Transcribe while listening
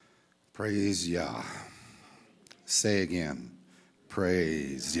Praise Yah. Say again.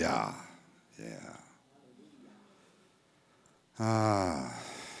 Praise Yah. Yeah.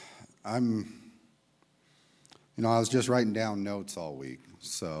 I was just writing down notes all week.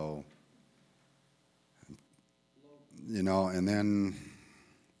 So, and then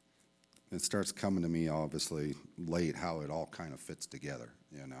it starts coming to me, obviously, late, how it all kind of fits together,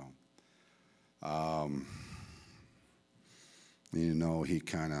 he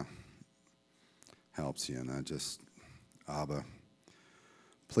kind of helps you. And Abba,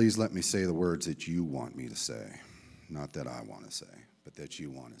 please let me say the words that you want me to say. Not that I want to say, but that you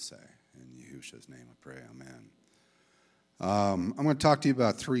want to say. In Yahushua's name I pray, amen. I'm going to talk to you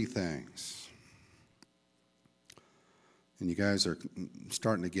about three things. And you guys are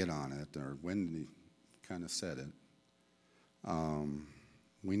starting to get on it, or Wendy kind of said it.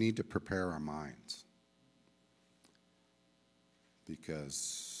 We need to prepare our minds.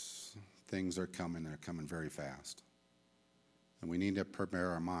 Because things are coming, they're coming very fast. And we need to prepare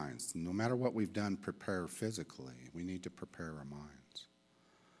our minds. No matter what we've done, prepare physically. We need to prepare our minds.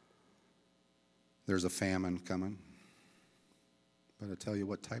 There's a famine coming. But I'll tell you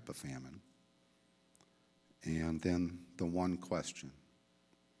what type of famine. And then the one question.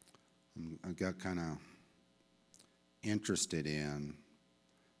 I got kind of interested in,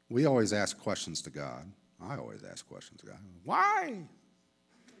 we always ask questions to God. I always ask questions to God. Why?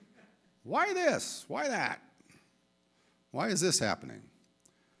 Why this? Why that? Why is this happening?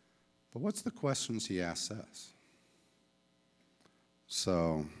 But what's the questions he asks us?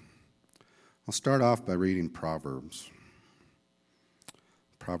 So I'll start off by reading Proverbs.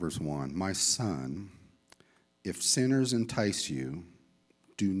 Proverbs 1. My son, if sinners entice you,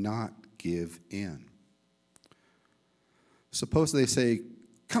 do not give in. Suppose they say,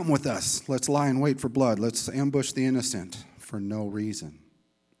 come with us, let's lie in wait for blood, let's ambush the innocent for no reason.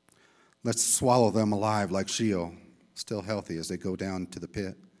 Let's swallow them alive like Sheol, still healthy as they go down to the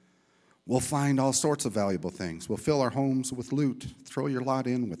pit. We'll find all sorts of valuable things. We'll fill our homes with loot. Throw your lot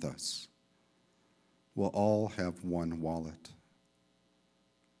in with us. We'll all have one wallet.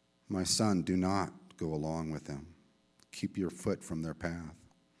 My son, do not go along with them. Keep your foot from their path.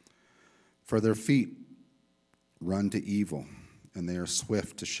 For their feet run to evil, and they are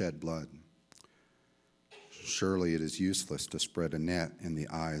swift to shed blood. Surely it is useless to spread a net in the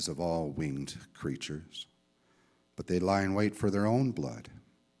eyes of all winged creatures. But they lie in wait for their own blood.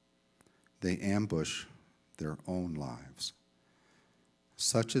 They ambush their own lives.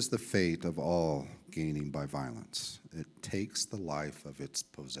 Such is the fate of all gaining by violence. It takes the life of its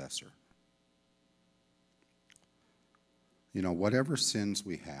possessor. Whatever sins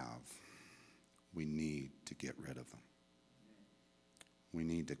we have, we need to get rid of them. We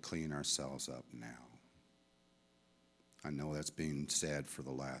need to clean ourselves up now. I know that's being said for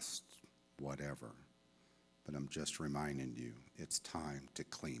the last whatever, but I'm just reminding you, it's time to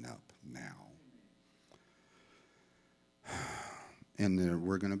clean up now. And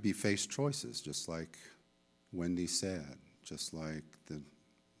we're going to be faced choices, just like Wendy said, just like the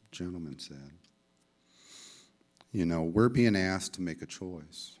gentleman said. We're being asked to make a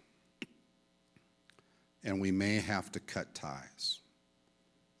choice. And we may have to cut ties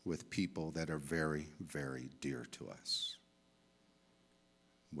with people that are very, very dear to us.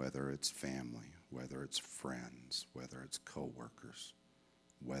 Whether it's family, whether it's friends, whether it's coworkers,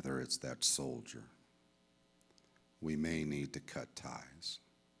 whether it's that soldier. We may need to cut ties.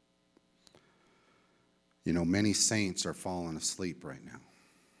 Many saints are falling asleep right now.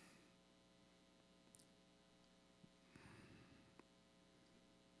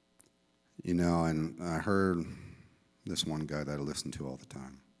 And I heard this one guy that I listen to all the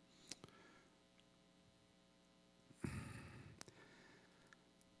time.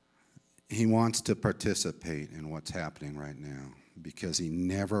 He wants to participate in what's happening right now because he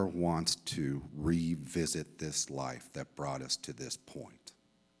never wants to revisit this life that brought us to this point.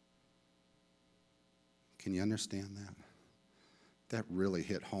 Can you understand that? That really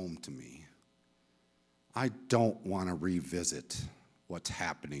hit home to me. I don't want to revisit what's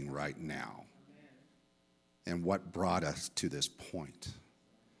happening right now and what brought us to this point.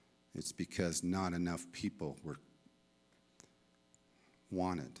 It's because not enough people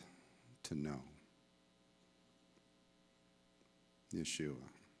wanted to know Yeshua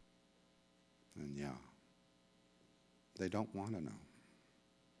and Yah. They don't want to know.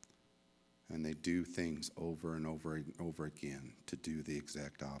 And they do things over and over and over again to do the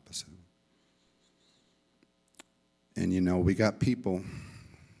exact opposite. And we got people,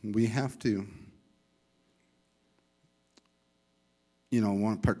 we have to,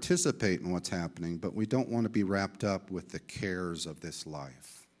 want to participate in what's happening, but we don't want to be wrapped up with the cares of this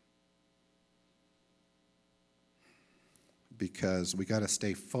life. because we got to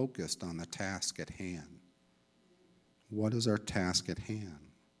stay focused on the task at hand. What is our task at hand?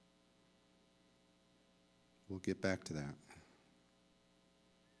 We'll get back to that.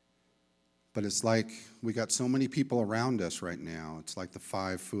 But it's like we got so many people around us right now. It's like the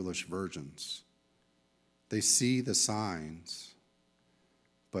 5 foolish virgins. They see the signs,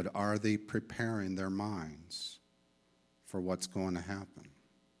 but are they preparing their minds for what's going to happen?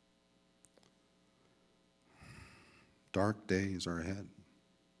 Dark days are ahead.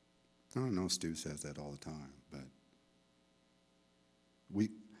 I don't know, Stu says that all the time, but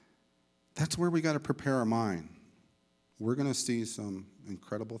that's where we got to prepare our mind. We're going to see some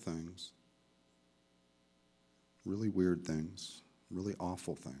incredible things, really weird things, really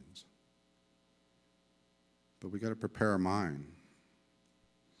awful things. But we got to prepare our mind.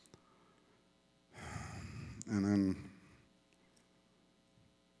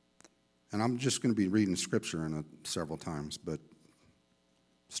 And I'm just going to be reading scripture several times, but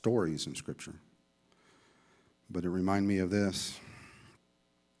stories in scripture. But it reminded me of this.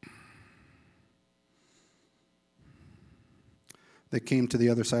 They came to the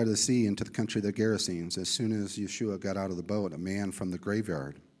other side of the sea into the country of the Gerasenes. As soon as Yeshua got out of the boat, a man from the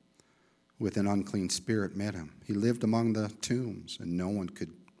graveyard with an unclean spirit met him. He lived among the tombs, and no one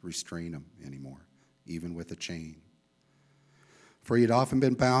could restrain him anymore, even with a chain. For he had often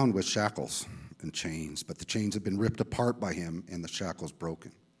been bound with shackles and chains, but the chains had been ripped apart by him and the shackles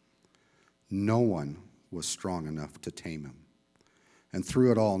broken. No one was strong enough to tame him. And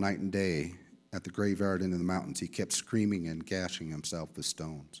through it all, night and day, at the graveyard into the mountains, he kept screaming and gashing himself with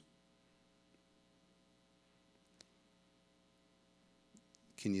stones.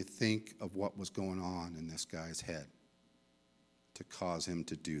 Can you think of what was going on in this guy's head to cause him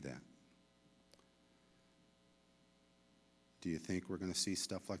to do that? Do you think we're going to see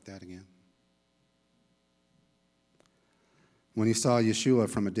stuff like that again? When he saw Yeshua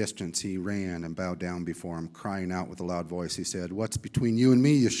from a distance, he ran and bowed down before him, crying out with a loud voice. He said, "What's between you and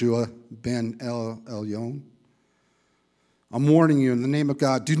me, Yeshua ben Elyon? I'm warning you in the name of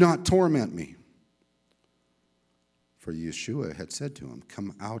God, do not torment me." For Yeshua had said to him,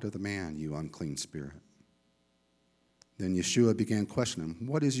 "Come out of the man, you unclean spirit." Then Yeshua began questioning him,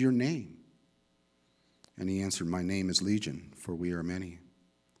 "What is your name?" And he answered, "My name is Legion, for we are many."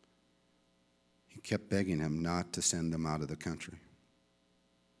 He kept begging him not to send them out of the country.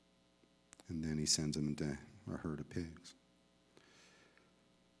 And then he sends them into a herd of pigs.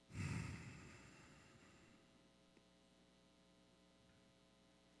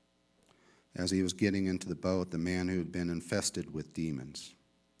 As he was getting into the boat, the man who had been infested with demons,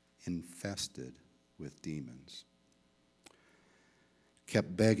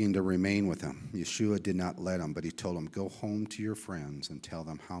 kept begging to remain with him. Yeshua did not let him, but he told him, "Go home to your friends and tell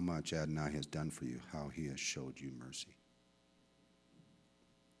them how much Adonai has done for you, how he has showed you mercy."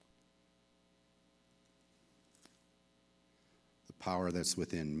 The power that's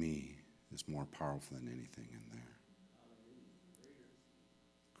within me is more powerful than anything in there.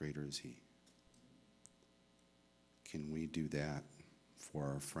 Greater is he. Can we do that for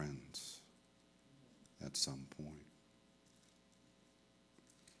our friends at some point?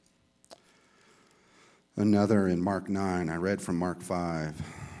 Another in Mark 9. I read from Mark 5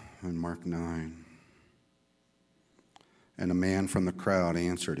 and Mark 9. And a man from the crowd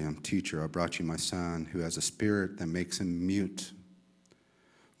answered him, "Teacher, I brought you my son who has a spirit that makes him mute.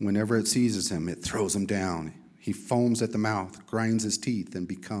 Whenever it seizes him, it throws him down. He foams at the mouth, grinds his teeth, and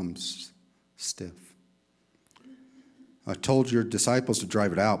becomes stiff. I told your disciples to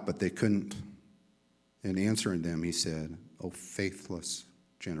drive it out, but they couldn't." And answering them, he said, "O faithless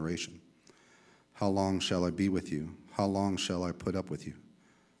generation, how long shall I be with you? How long shall I put up with you?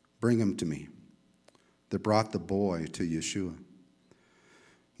 Bring him to me." They brought the boy to Yeshua.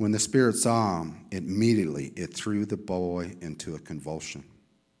 When the spirit saw him, immediately it threw the boy into a convulsion.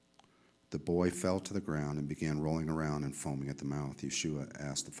 The boy fell to the ground and began rolling around and foaming at the mouth. Yeshua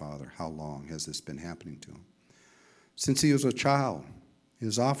asked the father, "How long has this been happening to him?" "Since he was a child. He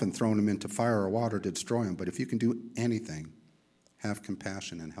has often thrown him into fire or water to destroy him. But if you can do anything, have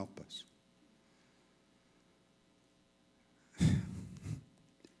compassion and help us."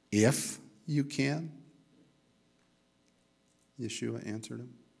 "If you can," Yeshua answered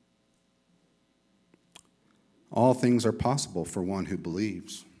him. "All things are possible for one who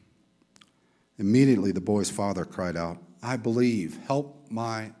believes." Immediately the boy's father cried out, "I believe, help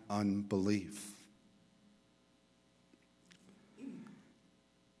my unbelief."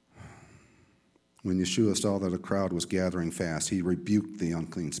 When Yeshua saw that a crowd was gathering fast, he rebuked the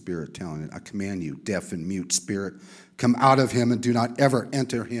unclean spirit, telling it, "I command you, deaf and mute spirit, come out of him and do not ever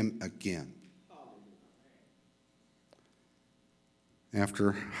enter him again."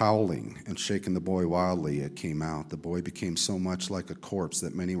 After howling and shaking the boy wildly, it came out. The boy became so much like a corpse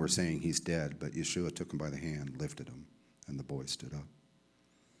that many were saying he's dead, but Yeshua took him by the hand, lifted him, and the boy stood up.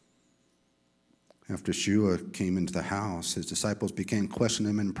 After Yeshua came into the house, his disciples began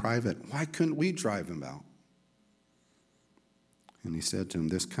questioning him in private. Why couldn't we drive him out? And he said to them,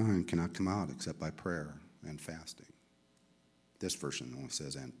 this kind cannot come out except by prayer and fasting. This version only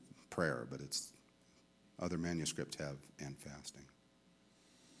says and prayer, but it's other manuscripts have and fasting.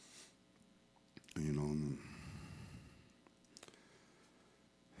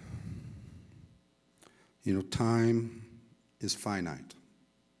 Time is finite.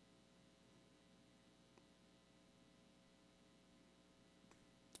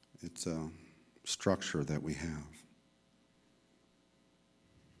 It's a structure that we have.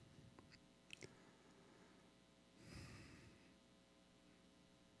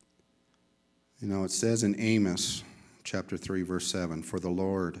 It says in Amos chapter 3, verse 7, for the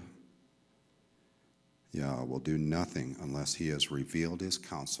Lord, Yah, will do nothing unless he has revealed his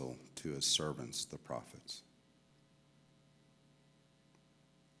counsel to his servants, the prophets.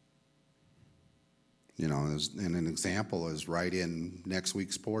 And an example is right in next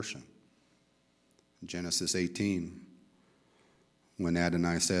week's portion. Genesis 18, when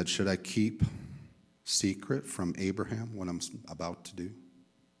Adonai said, should I keep secret from Abraham what I'm about to do?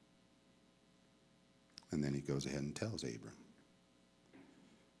 And then he goes ahead and tells Abram.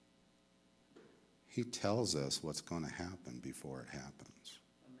 He tells us what's going to happen before it happens.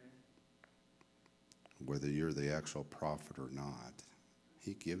 Amen. Whether you're the actual prophet or not,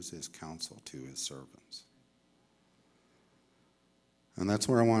 he gives his counsel to his servants. And that's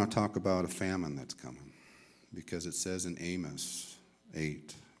where I want to talk about a famine that's coming. Because it says in Amos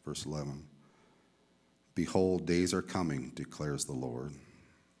 8, verse 11, behold, days are coming, declares the Lord,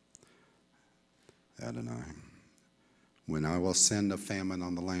 Adonai, when I will send a famine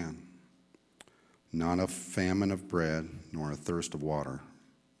on the land, not a famine of bread, nor a thirst of water,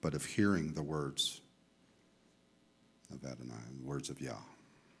 but of hearing the words of Adonai, the words of Yah.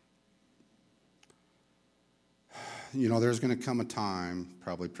 There's going to come a time,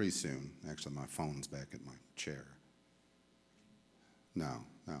 probably pretty soon. Actually, my phone's back at my chair. No.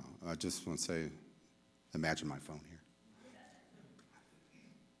 I just want to say, imagine my phone here.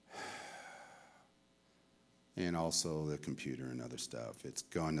 And also the computer and other stuff. It's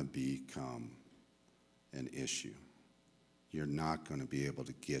going to become an issue. You're not going to be able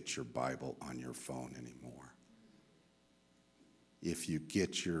to get your Bible on your phone anymore. If you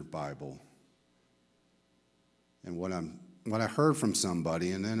get your Bible, and what I heard from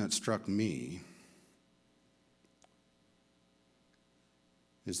somebody, and then it struck me,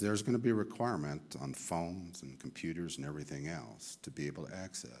 is there's going to be a requirement on phones and computers and everything else to be able to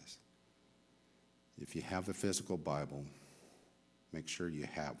access. If you have the physical Bible, make sure you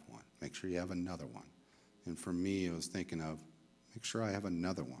have one. Make sure you have another one. And for me, I was thinking of, make sure I have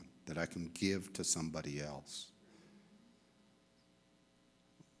another one that I can give to somebody else.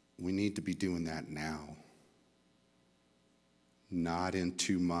 We need to be doing that now. Not in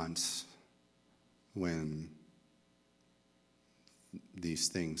 2 months when these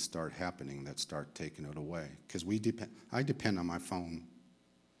things start happening that start taking it away. Because I depend on my phone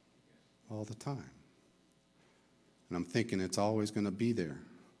all the time. And I'm thinking it's always going to be there.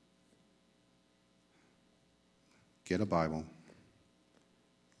 Get a Bible.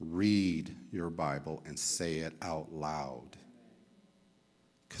 Read your Bible and say it out loud.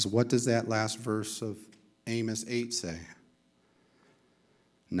 Because what does that last verse of Amos 8 say?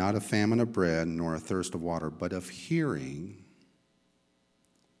 Not a famine of bread nor a thirst of water, but of hearing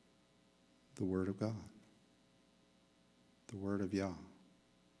the word of God. The word of Yah.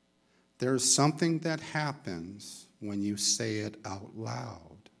 There's something that happens when you say it out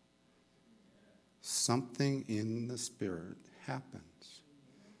loud. Something in the Spirit happens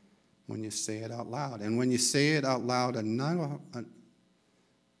when you say it out loud. And when you say it out loud enough,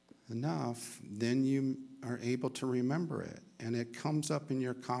 then you are able to remember it. And it comes up in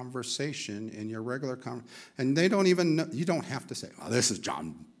your conversation, in your regular conversation. And they don't even know, you don't have to say, oh, this is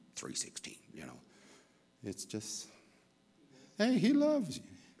John 3:16, It's just, hey, he loves you.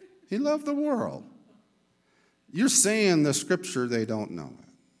 He loved the world. You're saying the scripture, they don't know it.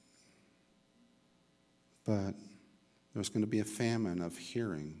 But there's going to be a famine of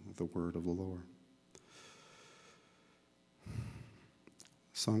hearing the word of the Lord.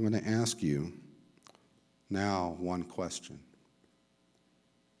 So I'm going to ask you now one question.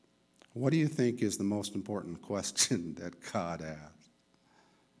 What do you think is the most important question that God asked?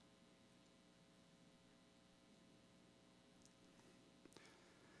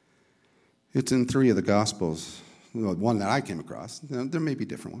 It's in 3 of the Gospels. well, one that I came across. There may be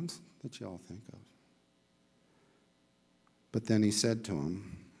different ones that you all think of. But then he said to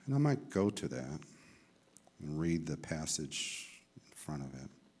him, and I might go to that and read the passage in front of it.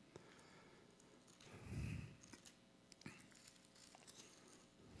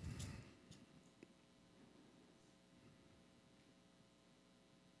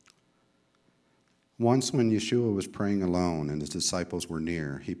 Once when Yeshua was praying alone and his disciples were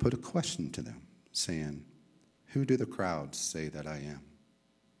near, he put a question to them, saying, "Who do the crowds say that I am?"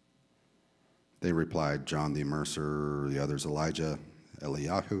 They replied, "John the Immerser, the others Elijah,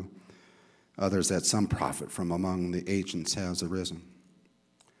 Eliyahu, others that some prophet from among the ancients has arisen."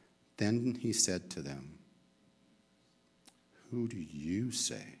 Then he said to them, "Who do you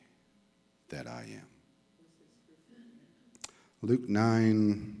say that I am?" Luke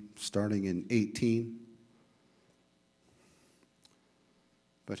 9, starting in 18.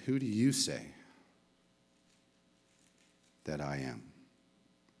 "But who do you say that I am?"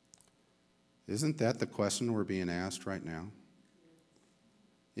 Isn't that the question we're being asked right now?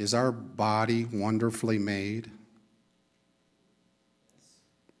 Is our body wonderfully made?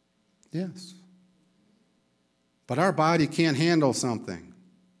 Yes. But our body can't handle something.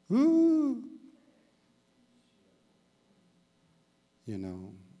 Ooh.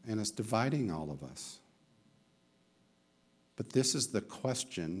 And it's dividing all of us. But this is the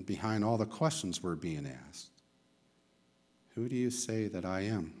question behind all the questions we're being asked. Who do you say that I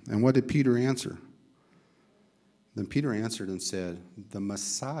am? And what did Peter answer? Then Peter answered and said, "The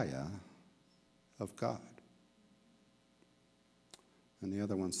Messiah of God." And the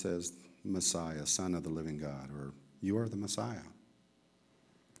other one says, "Messiah, Son of the living God," or "You are the Messiah."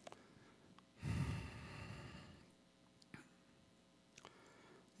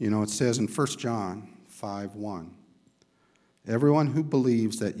 It says in 1 John 5:1, "Everyone who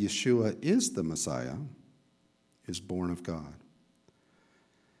believes that Yeshua is the Messiah is born of God.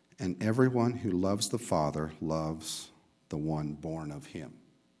 And everyone who loves the Father loves the one born of him."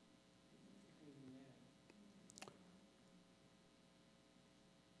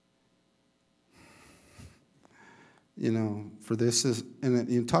 For this is, and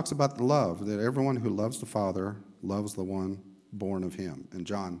it talks about the love, that everyone who loves the Father loves the one born of him. And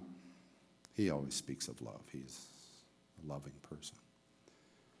John, he always speaks of love. He's a loving person.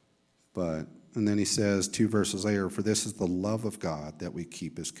 And then he says 2 verses later, "For this is the love of God, that we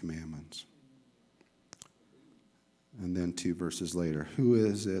keep his commandments." And then 2 verses later, "Who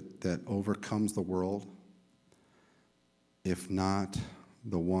is it that overcomes the world, if not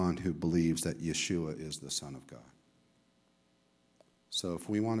the one who believes that Yeshua is the Son of God?" So if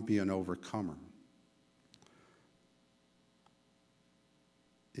we want to be an overcomer,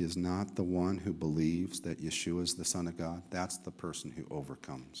 is not the one who believes that Yeshua is the Son of God? That's the person who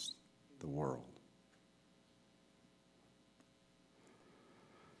overcomes the world.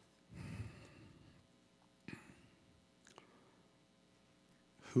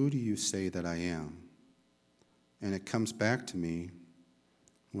 Who do you say that I am? And it comes back to me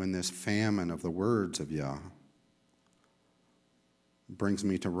when this famine of the words of Yah brings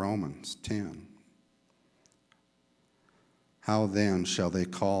me to Romans 10. "How then shall they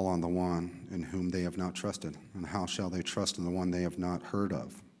call on the one in whom they have not trusted? And how shall they trust in the one they have not heard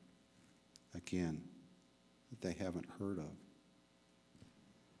of?" Again, that they haven't heard of.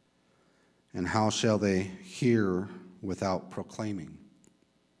 "And how shall they hear without proclaiming?"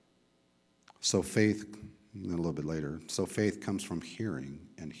 So faith, and then a little bit later, "So faith comes from hearing,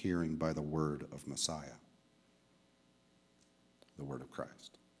 and hearing by the word of Messiah," the word of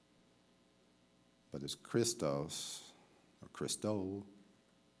Christ. But it's Christos, or Christo,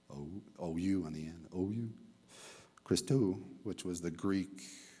 O-U on the end, O-U, Christo, which was the Greek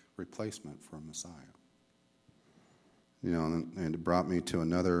replacement for Messiah. And it brought me to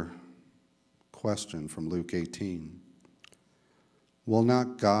another question from Luke 18. "Will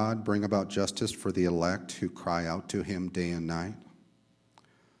not God bring about justice for the elect who cry out to him day and night?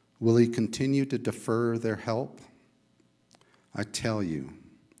 Will he continue to defer their help? I tell you,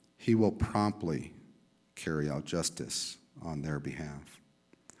 he will promptly carry out justice on their behalf.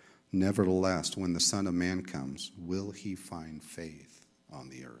 Nevertheless, when the Son of Man comes, will he find faith on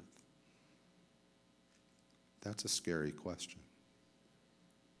the earth?" That's a scary question.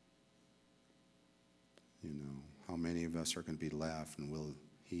 How many of us are going to be left, and will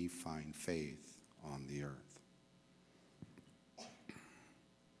he find faith on the earth?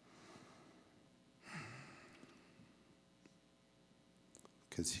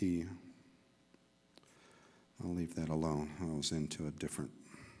 Because I'll leave that alone. I was into a different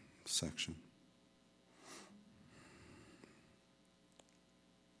section.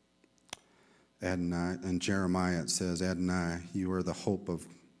 Adonai, and Jeremiah it says, Adonai, you are the hope of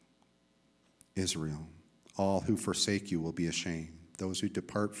Israel. All who forsake you will be ashamed. Those who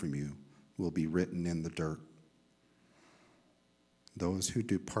depart from you will be written in the dirt. Those who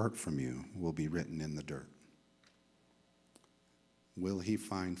depart from you will be written in the dirt. Will he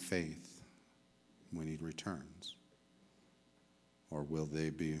find faith when he returns? Or will they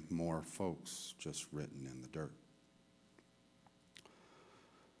be more folks just written in the dirt?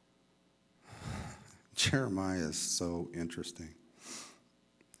 Jeremiah is so interesting.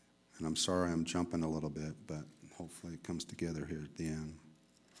 And I'm sorry I'm jumping a little bit, but hopefully it comes together here at the end.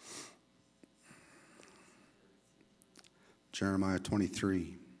 Jeremiah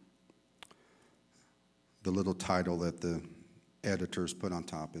 23, the little title that the editors put on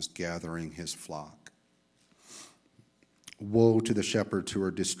top is Gathering His Flock. Woe to the shepherds who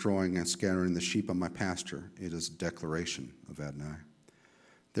are destroying and scattering the sheep of my pasture. It is a declaration of Adonai.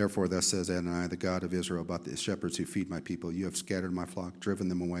 Therefore, thus says Adonai, the God of Israel, about the shepherds who feed my people. You have scattered my flock, driven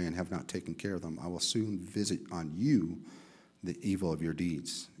them away, and have not taken care of them. I will soon visit on you the evil of your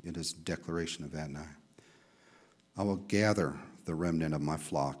deeds. It is a declaration of Adonai. I will gather the remnant of my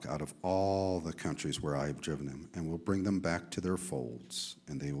flock out of all the countries where I have driven them, and will bring them back to their folds,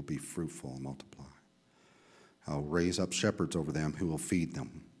 and they will be fruitful and multiply. I will raise up shepherds over them who will feed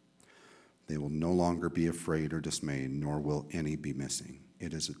them. They will no longer be afraid or dismayed, nor will any be missing.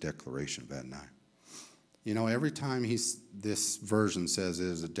 It is a declaration of Adonai. You know, every time this version says it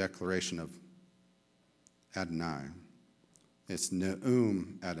is a declaration of Adonai, it's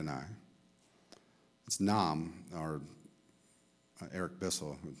Ne'um Adonai. It's Nam, or Eric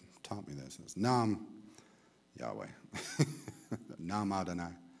Bissell, who taught me this. It's Nam Yahweh. Nam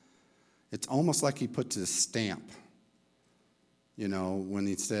Adonai. It's almost like he puts his stamp, you know, when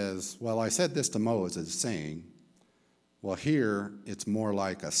he says, well, I said this to Moses, saying, well, here it's more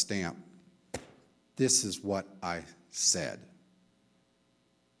like a stamp. This is what I said.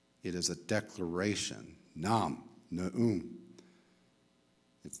 It is a declaration. Nam, Ne'um.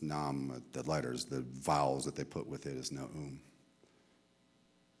 It's Nam, the letters, the vowels that they put with it is Ne'um.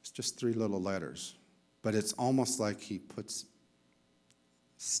 It's just 3 little letters. But it's almost like he puts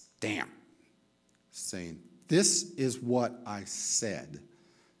stamp, saying, this is what I said,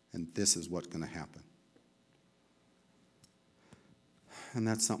 and this is what's going to happen. And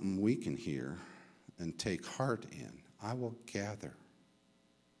that's something we can hear and take heart in. I will gather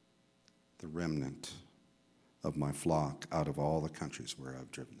the remnant of my flock out of all the countries where I've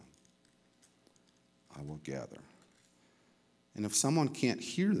driven them. I will gather. And if someone can't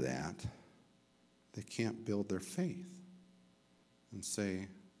hear that, they can't build their faith and say,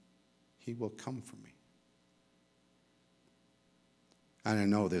 he will come for me. And I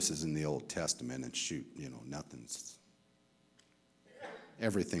know this is in the Old Testament, and shoot, you know,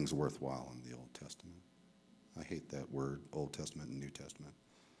 everything's worthwhile in the Old Testament. I hate that word, Old Testament and New Testament.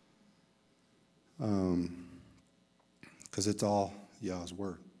 Because it's all Yah's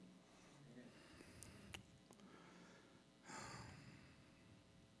word.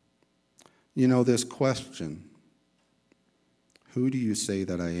 You know, this question, who do you say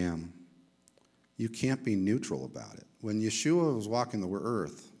that I am? You can't be neutral about it. When Yeshua was walking the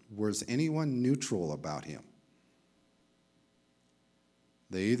earth, was anyone neutral about him?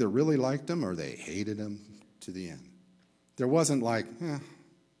 They either really liked him or they hated him to the end. There wasn't like,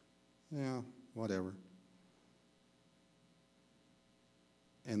 yeah, whatever.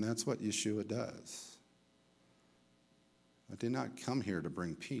 And that's what Yeshua does. I did not come here to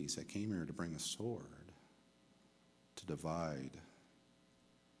bring peace. I came here to bring a sword to divide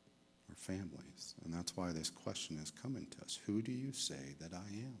our families. And that's why this question is coming to us. Who do you say that I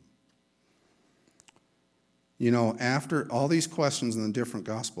am? You know, after all these questions in the different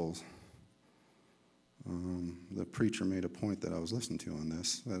Gospels, the preacher made a point that I was listening to on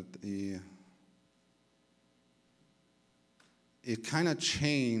this, that it kind of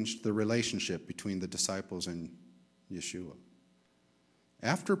changed the relationship between the disciples and Yeshua.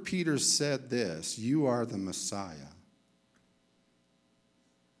 After Peter said this, you are the Messiah,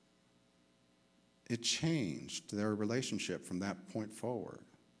 it changed their relationship from that point forward.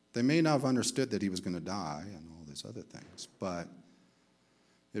 They may not have understood that he was going to die and all these other things, but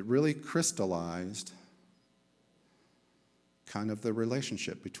it really crystallized kind of the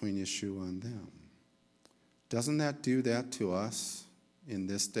relationship between Yeshua and them. Doesn't that do that to us in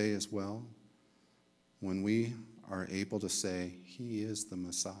this day as well? When we are able to say, he is the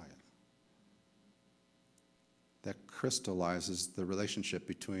Messiah. That crystallizes the relationship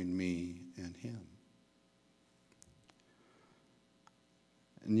between me and him.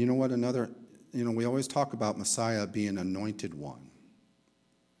 And you know what, we always talk about Messiah being anointed one.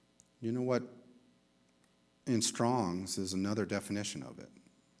 You know what in Strong's is another definition of it,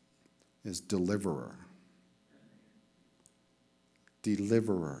 is deliverer.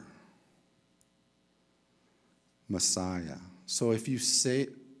 Deliverer. Messiah. So if you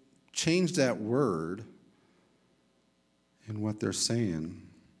change that word in what they're saying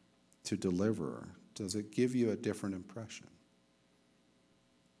to deliverer, does it give you a different impression?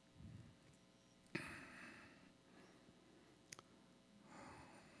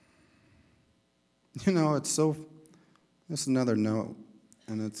 You know, that's another note,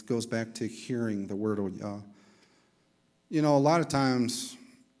 and it goes back to hearing the word of Yah. You know, a lot of times,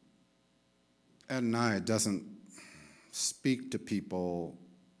 Adonai doesn't speak to people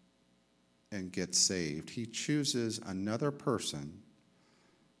and get saved. He chooses another person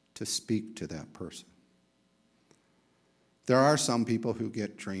to speak to that person. There are some people who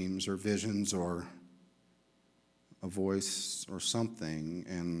get dreams or visions or a voice or something,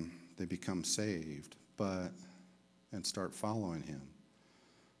 and they become saved, and start following him.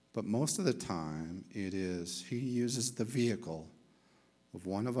 But most of the time, it is he uses the vehicle of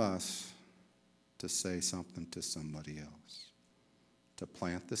one of us to say something to somebody else, to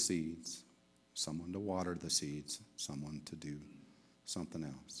plant the seeds, someone to water the seeds, someone to do something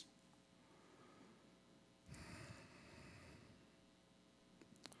else.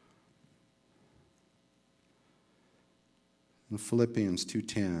 In Philippians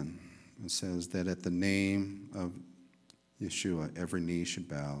 2:10, it says that at the name of Yeshua, every knee should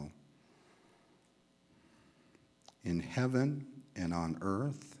bow in heaven and on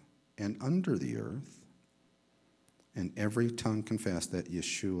earth and under the earth, and every tongue confess that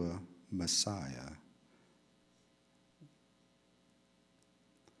Yeshua, Messiah,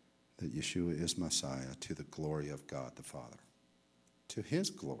 that Yeshua is Messiah, to the glory of God the Father. To his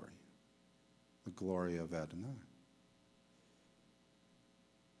glory, the glory of Adonai.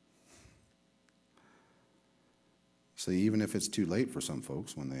 So even if it's too late for some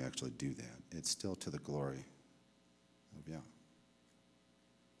folks when they actually do that, it's still to the glory of Yah.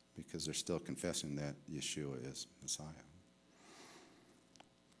 Because they're still confessing that Yeshua is Messiah.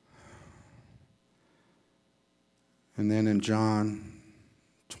 And then in John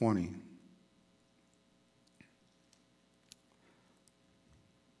 20,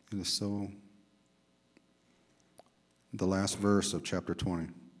 it is so, the last verse of chapter 20.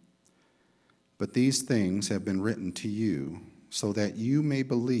 But these things have been written to you so that you may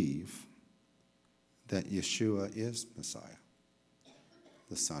believe that Yeshua is Messiah,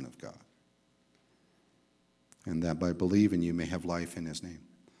 the Son of God, and that by believing you may have life in his name.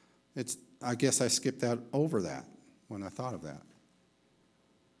 I guess I skipped over that when I thought of that.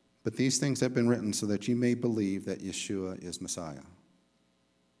 But these things have been written so that you may believe that Yeshua is Messiah.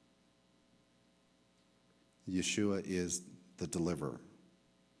 Yeshua is the deliverer.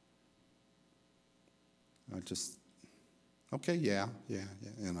 Yeah,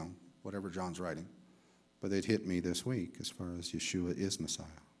 whatever John's writing. But it hit me this week as far as Yeshua is Messiah.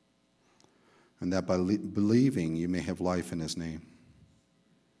 And that by believing you may have life in his name.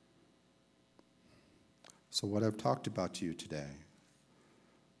 So what I've talked about to you today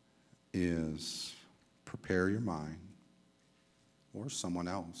is prepare your mind, or someone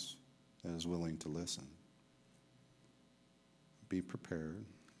else that is willing to listen. Be prepared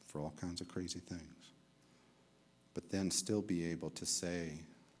for all kinds of crazy things. But then still be able to say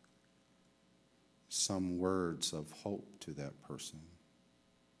some words of hope to that person.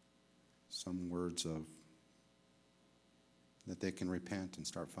 Some words of that they can repent and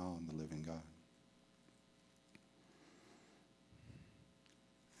start following the living God.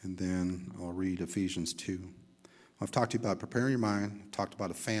 And then I'll read Ephesians 2. I've talked to you about preparing your mind, I've talked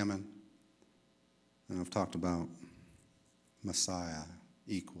about a famine, and I've talked about Messiah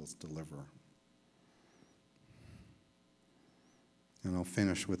equals deliverer. And I'll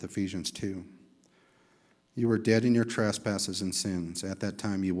finish with Ephesians 2. You were dead in your trespasses and sins. At that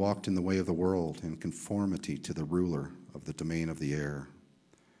time you walked in the way of the world in conformity to the ruler of the domain of the air,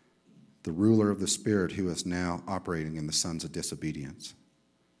 the ruler of the spirit who is now operating in the sons of disobedience.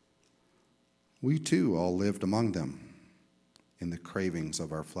 We too all lived among them in the cravings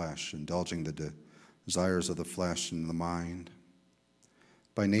of our flesh, indulging the desires of the flesh and the mind.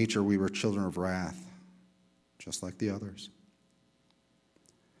 By nature we were children of wrath, just like the others.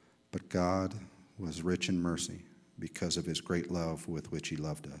 But God was rich in mercy because of his great love with which he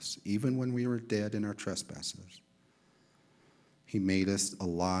loved us. Even when we were dead in our trespasses, he made us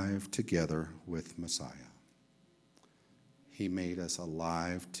alive together with Messiah. He made us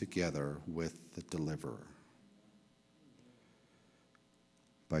alive together with the deliverer.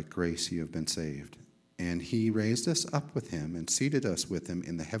 By grace you have been saved. And he raised us up with him and seated us with him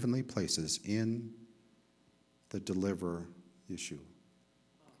in the heavenly places in the deliverer, Yeshua.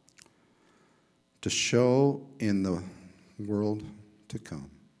 To show in the world to come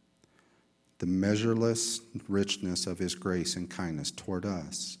the measureless richness of his grace and kindness toward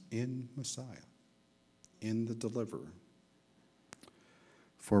us in Messiah, in the deliverer.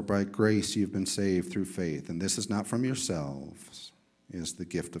 For by grace you've been saved through faith, and this is not from yourselves, it is the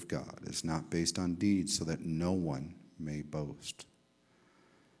gift of God. It's not based on deeds, so that no one may boast.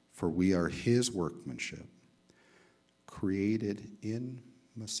 For we are his workmanship, created in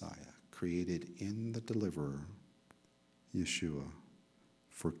Messiah, created in the deliverer, Yeshua,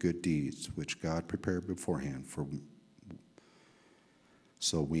 for good deeds, which God prepared beforehand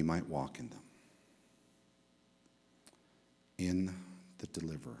so we might walk in them. In the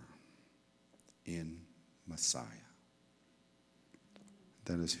deliverer, in Messiah.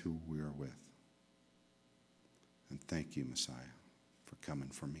 That is who we are with. And thank you, Messiah, for coming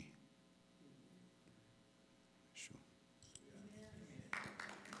for me. Sure.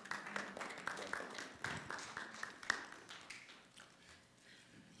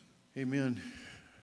 Amen.